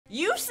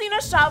You've seen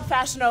us shop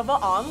Fashion Nova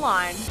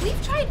online. We've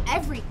tried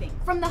everything,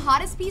 from the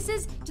hottest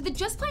pieces to the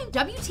just plain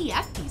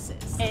WTF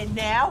pieces. And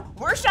now,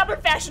 we're shopping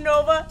Fashion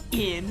Nova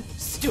in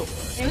store.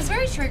 It was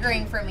very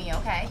triggering for me,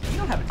 okay? You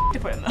don't have a to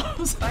put in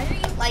those. Why are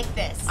you like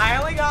this? I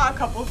only got a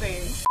couple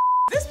things.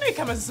 This may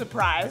come as a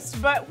surprise,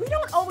 but we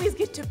don't always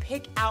get to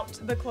pick out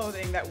the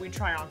clothing that we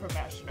try on for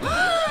Fashion Nova.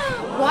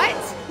 What?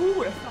 Who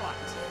would have thought?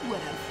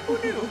 Who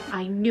knew?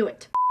 I knew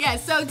it. Yeah,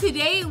 so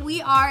today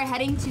we are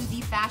heading to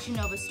the Fashion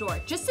Nova store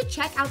just to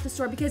check out the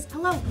store because,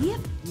 hello, we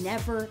have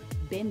never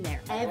been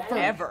there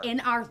ever in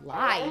our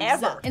lives.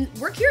 Ever. And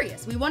we're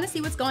curious. We want to see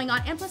what's going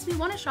on, and plus we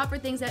want to shop for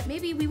things that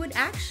maybe we would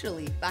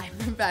actually buy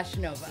from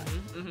Fashion Nova.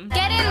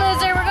 Get in,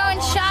 loser, we're going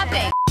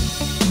shopping.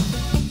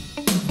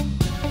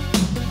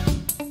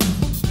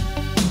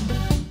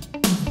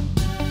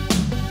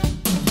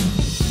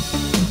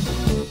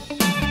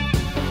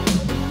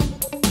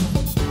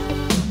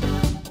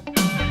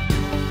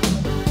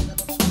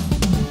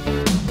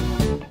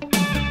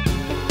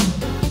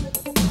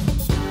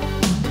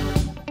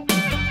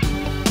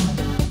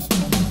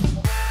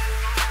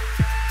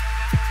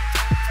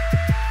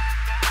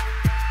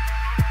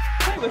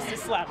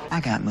 I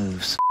got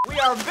moves. We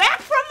are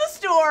back from the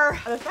store.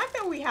 The fact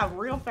that we have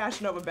real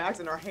Fashion Nova bags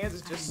in our hands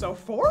is just so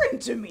foreign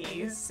to me.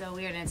 It's so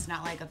weird, and it's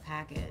not like a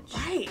package.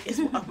 Right.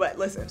 But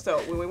listen, so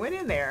when we went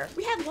in there,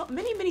 we had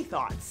many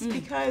thoughts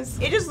because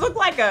it just looked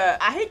like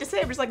I hate to say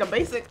it, but just like a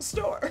basic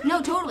store.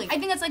 No, totally. I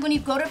think it's like when you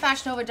go to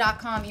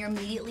fashionnova.com, you're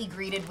immediately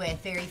greeted with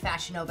very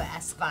Fashion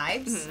Nova-esque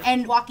vibes.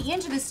 And walking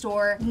into the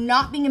store,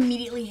 not being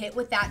immediately hit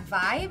with that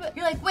vibe,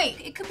 you're like,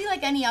 wait, it could be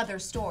like any other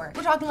store.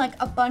 We're talking like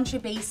a bunch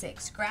of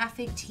basics,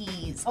 graphic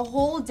tees, a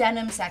whole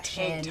denim section.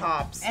 Tank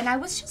tops. And I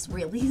was just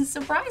really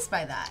surprised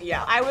by that.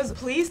 Yeah, I was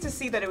pleased to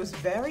see that it was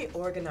very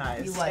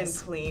organized and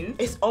clean.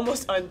 It's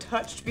almost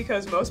untouched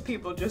because most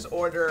people just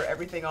order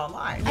everything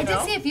online. I did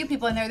see a few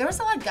people in there. There was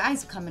a lot of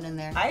guys coming in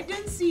there. I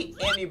didn't see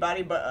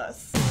anybody but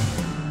us.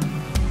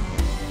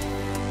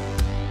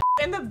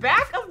 In the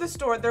back of the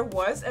store, there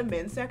was a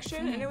men's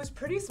section, and it was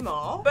pretty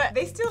small, but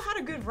they still had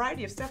a good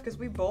variety of stuff because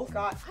we both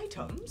got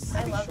items.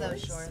 I love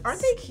those shorts.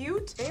 Aren't they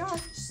cute? They are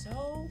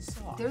so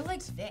soft. They're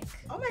like thick.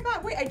 Oh my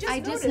God, wait, I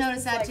just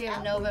noticed that like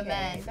too, Nova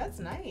Men. That's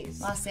nice.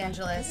 Los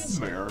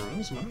Angeles.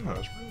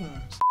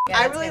 Yeah,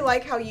 I really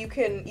like how you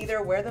can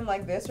either wear them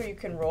like this or you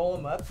can roll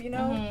them up, you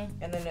know?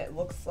 And then it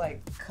looks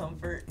like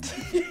comfort.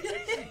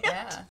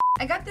 Yeah.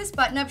 I got this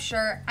button-up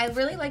shirt. I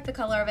really like the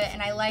color of it,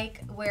 and I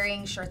like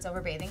wearing shirts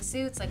over bathing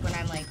suits, like when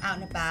I'm like out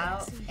and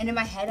about. Sexy. And in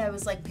my head, I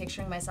was like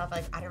picturing myself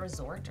like at a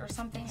resort or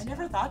something. I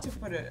never thought to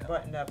put a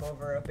button-up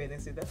over a bathing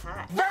suit. That's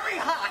hot. Very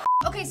hot!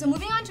 Okay, so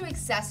moving on to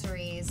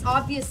accessories.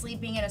 Obviously,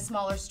 being in a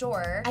smaller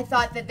store, I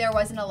thought that there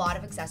wasn't a lot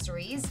of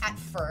accessories at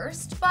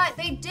first, but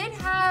they did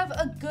have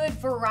a good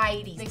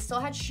variety. They still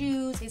had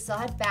shoes, they still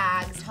had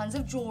bags, tons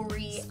of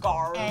jewelry,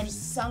 scarves, and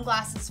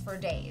sunglasses for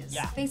days.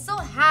 Yeah. They still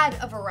had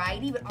a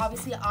variety, but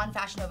obviously on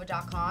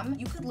fashionnova.com,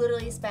 you could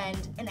literally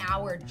spend an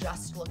hour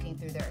just looking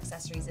through their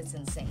accessories. It's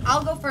insane.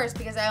 I'll go first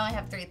because I only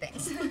have 3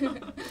 things.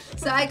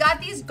 So I got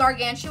these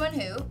gargantuan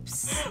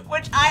hoops.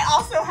 Which I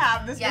also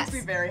have. This makes me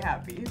very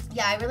happy.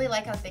 Yeah, I really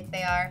like how thick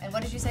they are. And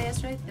what did you say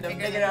yesterday? The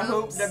bigger the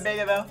hoop, the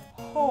bigger the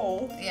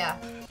hole. Yeah.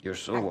 You're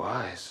so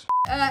wise.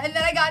 And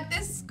then I got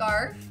this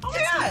scarf. Oh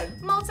my God.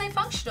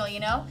 Multifunctional,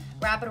 you know?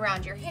 Wrap it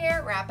around your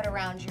hair, wrap it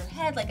around your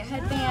head like a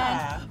headband.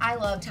 Yeah. I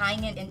love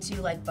tying it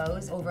into like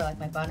bows over like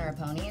my bun or a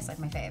pony. It's like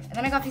my fave. And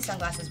then I got these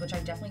sunglasses, which I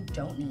definitely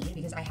don't need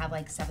because I have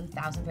like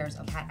 7,000 pairs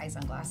of cat eye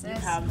sunglasses. You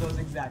have those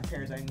exact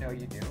pairs, I know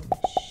you do.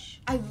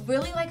 I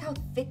really like how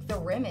thick the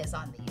rim is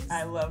on these.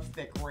 I love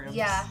thick rims.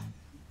 Yeah.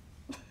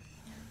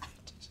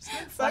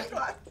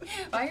 Sunglasses.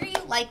 Why are you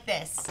like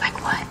this? Like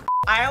what?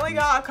 I only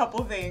got a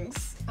couple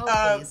things.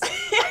 Oh,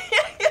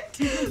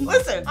 please.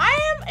 Listen, I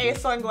am a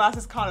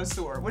sunglasses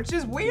connoisseur, which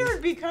is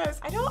weird because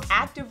I don't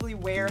actively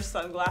wear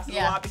sunglasses a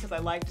lot because I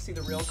like to see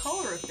the real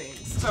color of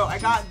things. So I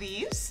got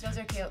these. Those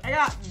are cute. I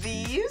got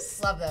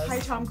these. Love those. Hi,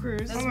 Tom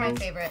Cruise. Those are my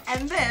favorite.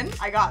 And then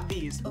I got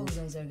these. Oh,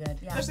 those are good.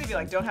 Yeah. Especially if you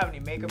like don't have any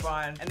makeup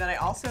on. And then I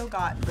also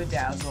got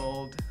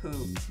bedazzled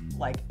hoop,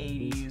 like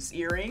 80s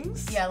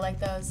earrings. Yeah, I like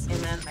those. And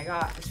then I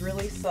got this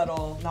really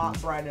subtle, not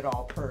bright at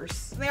all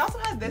purse. And they also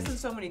had this in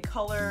so many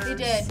colors. They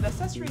did. The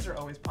accessories are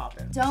always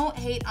popping. Don't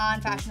hate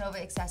on Fashion Nova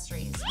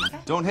accessories. Okay?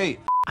 Don't hate.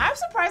 I'm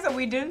surprised that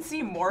we didn't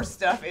see more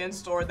stuff in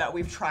store that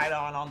we've tried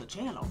on the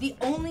channel. The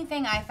only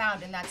thing I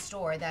found in that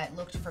store that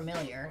looked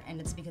familiar, and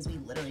it's because we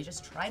literally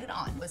just tried it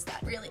on, was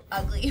that really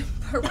ugly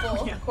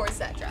purple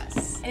corset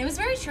dress. And it was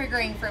very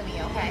triggering for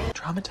me, okay?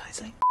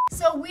 Traumatizing.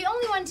 So we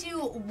only went to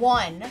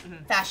one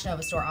Fashion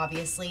Nova store,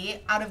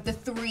 obviously, out of the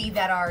 3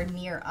 that are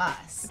near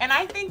us. And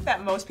I think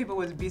that most people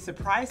would be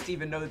surprised to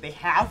even know that they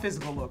have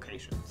physical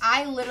locations.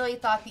 I literally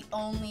thought the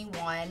only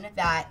one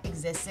that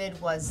existed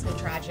was the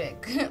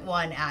tragic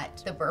one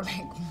at the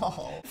Burbank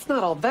Mall. It's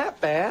not all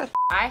that bad.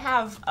 I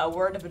have a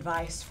word of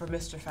advice for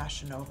Mr.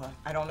 Fashion Nova.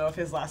 I don't know if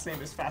his last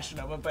name is Fashion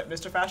Nova, but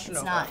Mr. Fashion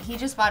Nova. It's not. He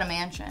just bought a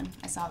mansion.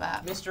 I saw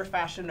that. Mr.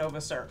 Fashion Nova,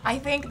 sir. I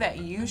think that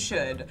you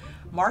should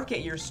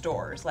market your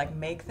stores. Like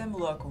make them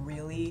look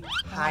really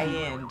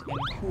high-end and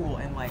cool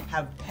and like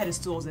have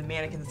pedestals and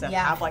mannequins and stuff.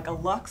 Have like a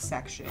luxe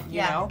section,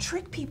 you know?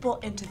 Trick people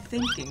into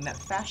thinking that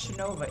Fashion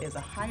Nova is a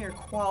higher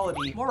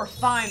quality, more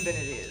refined than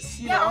it is,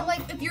 you know? Or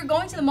like if you're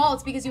going to the mall,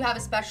 it's because you have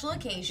a special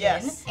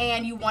occasion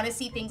and you want to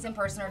see things in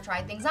person or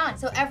try things on.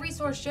 So every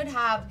store should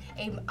have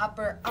a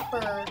upper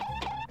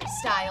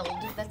styled,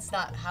 that's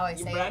not how I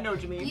say it. I know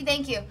what you mean.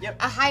 Thank you.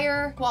 A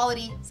higher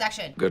quality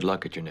section. Good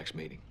luck at your next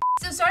meeting.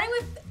 So starting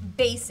with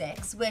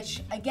basics,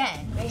 which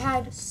again, they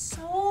had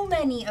so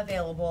many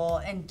available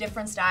and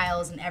different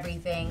styles and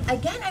everything.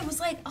 Again, I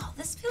was like, oh,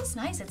 this feels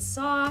nice. It's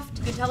soft.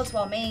 You can tell it's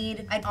well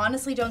made. I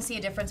honestly don't see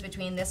a difference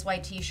between this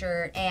white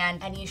t-shirt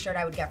and any shirt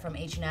I would get from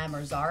H&M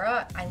or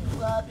Zara. I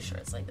love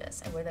shirts like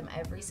this. I wear them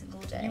every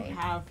single day. You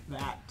have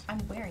that.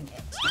 I'm wearing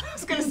it. I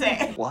was gonna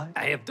say. What?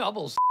 I have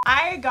doubles.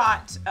 I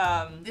got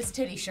this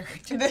titty shirt.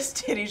 This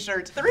titty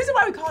shirt. The reason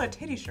why we call it a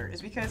titty shirt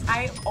is because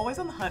I'm always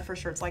on the hunt for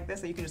shirts like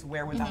this that you can just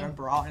wear without a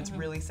bra, and it's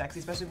really sexy,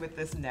 especially with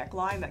this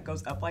neckline that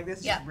goes up like this.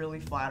 It's just really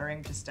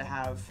flattering just to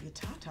have the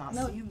top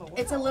seeing the world.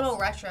 It's a little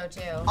retro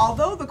too.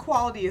 Although the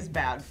quality is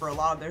bad for a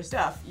lot of their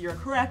stuff, you're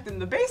correct, and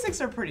the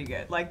basics are pretty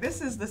good. Like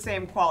this is the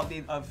same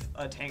quality of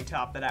a tank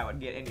top that I would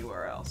get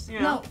anywhere else. You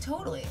know? No,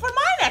 totally. For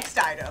my next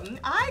item,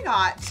 I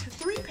got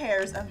 3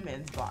 pairs of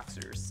men's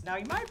boxers. Now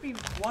you might be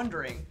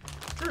wondering,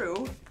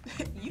 Drew,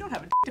 you don't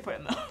have a to put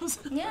in those.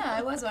 Yeah,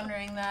 I was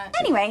wondering that.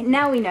 Anyway,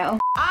 now we know.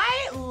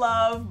 I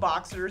love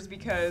boxers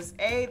because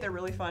A, they're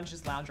really fun to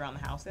just lounge around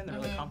the house in. They're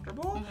really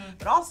comfortable.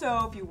 But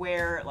also, if you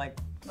wear like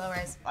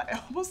low-rise. I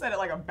almost said it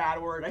like a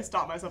bad word. I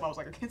stopped myself. I was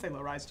like, I can't say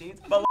low-rise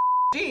jeans. But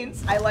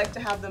jeans, I like to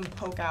have them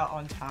poke out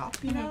on top,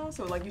 you know?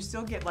 So like you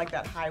still get like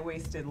that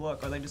high-waisted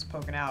look, or they just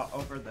poking out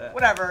over the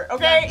whatever,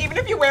 okay? Even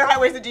if you wear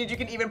high-waisted jeans, you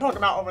can even poke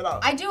them out over those.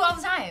 I do all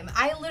the time.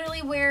 I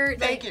literally wear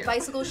like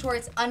bicycle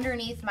shorts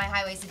underneath my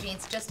high-waisted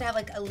jeans just to have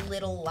like a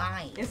little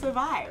line. It's a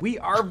vibe. We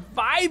are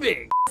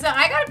vibing. So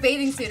I got a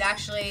bathing suit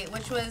actually,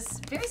 which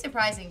was very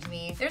surprising to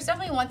me. There's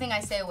definitely one thing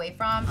I stay away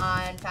from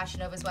on Fashion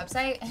Nova's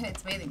website, and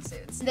it's bathing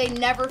suits. They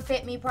never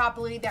fit me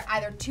properly. They're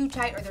either too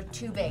tight or they're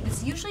too big.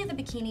 It's usually the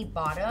bikini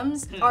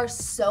bottoms are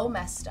so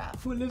messed up.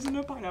 Who lives in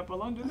a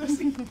pineapple under the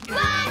sea?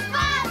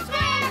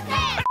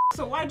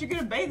 So why'd you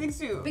get a bathing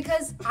suit?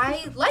 Because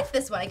I like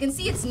this one. I can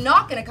see it's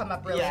not gonna come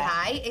up really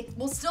high. It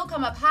will still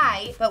come up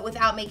high, but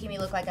without making me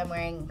look like I'm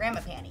wearing grandma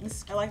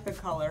panties. I like the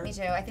color. Me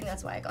too. I think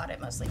that's why I got it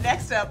mostly.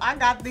 Next up, I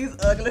got these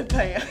ugly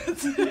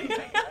pants.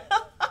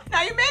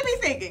 Now you may be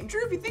thinking,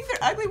 Drew, if you think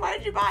they're ugly, why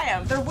did you buy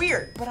them? They're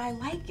weird, but I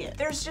like it.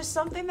 There's just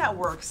something that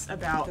works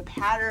about the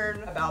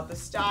pattern, about the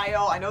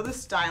style. I know the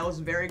style is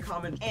very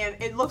common, and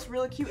it looks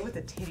really cute with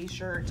a titty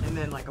shirt and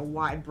then like a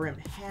wide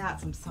brimmed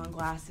hat, some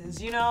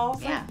sunglasses, you know?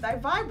 So yeah. I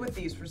vibe with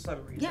these for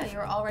some reason. Yeah,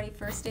 you're already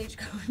first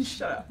stagecoach.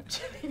 Shut up.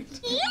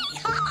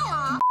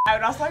 I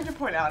would also like to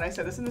point out, and I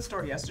said this in the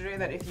store yesterday,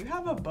 that if you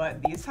have a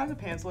butt, these types of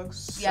pants look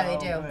so Yeah, they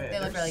do. good. They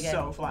look really good.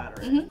 So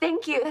flattering.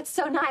 Thank you, that's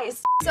so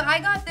nice. So I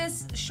got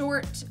this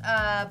short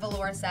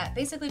velour set,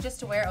 basically just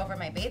to wear over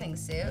my bathing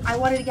suit. I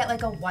wanted to get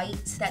like a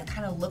white that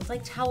kind of looked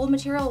like towel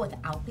material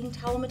without being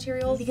towel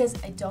material because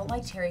I don't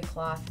like terry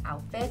cloth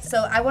outfits.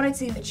 So I wanted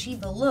to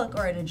achieve the look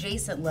or an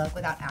adjacent look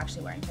without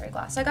actually wearing terry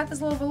cloth. So I got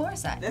this little velour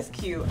set. That's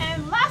cute.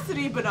 And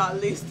lastly but not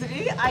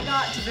leastly, I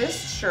got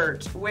this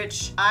shirt,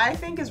 which I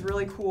think is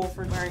really cool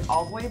for wearing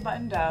all the way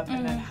buttoned up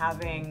and then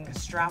having a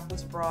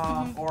strapless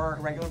bra or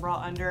a regular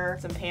bra under,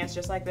 some pants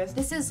just like this.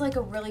 This is like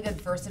a really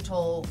good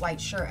versatile white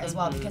shirt as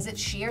well because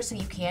it's sheer so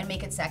you can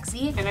make it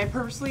sexy. And I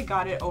purposely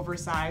got it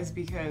oversized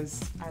because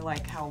I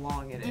like how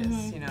long it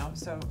is, you know?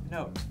 So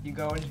note, you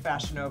go into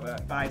Fashion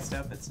Nova, buy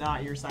stuff that's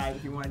not your size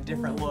if you want a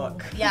different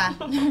look. Yeah.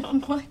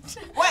 What?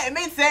 What? It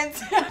made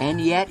sense.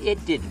 And yet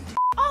it didn't.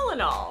 All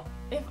in all,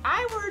 if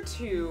I were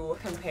to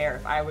compare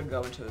if I would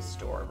go into a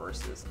store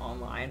versus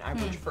online, I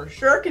would for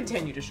sure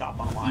continue to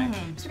shop online.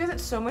 Just because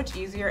it's so much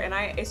easier, and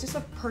it's just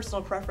a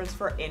personal preference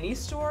for any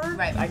store.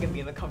 Right. I can be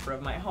in the comfort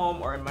of my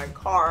home or in my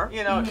car,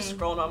 you know, just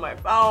scrolling on my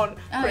phone,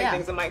 putting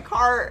things in my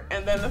cart,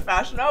 and then the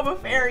Fashion Nova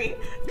fairy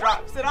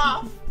drops it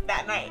off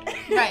that night.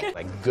 Right.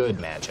 Like good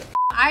magic.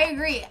 I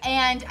agree,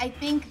 and I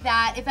think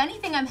that if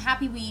anything, I'm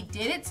happy we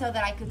did it so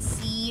that I could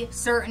see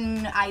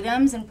certain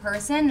items in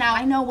person. Now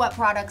I know what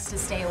products to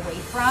stay away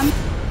from.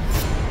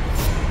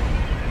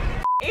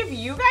 If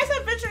you guys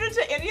have ventured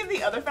into any of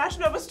the other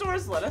Fashion Nova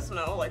stores, let us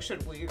know. Like,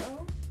 should we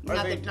go?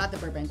 Not the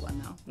Burbank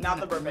one, though. Not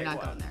the Burbank we're not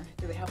one. going there.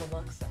 Do they have a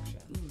luxe section?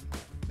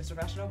 Mr.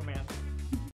 Fashion Nova man.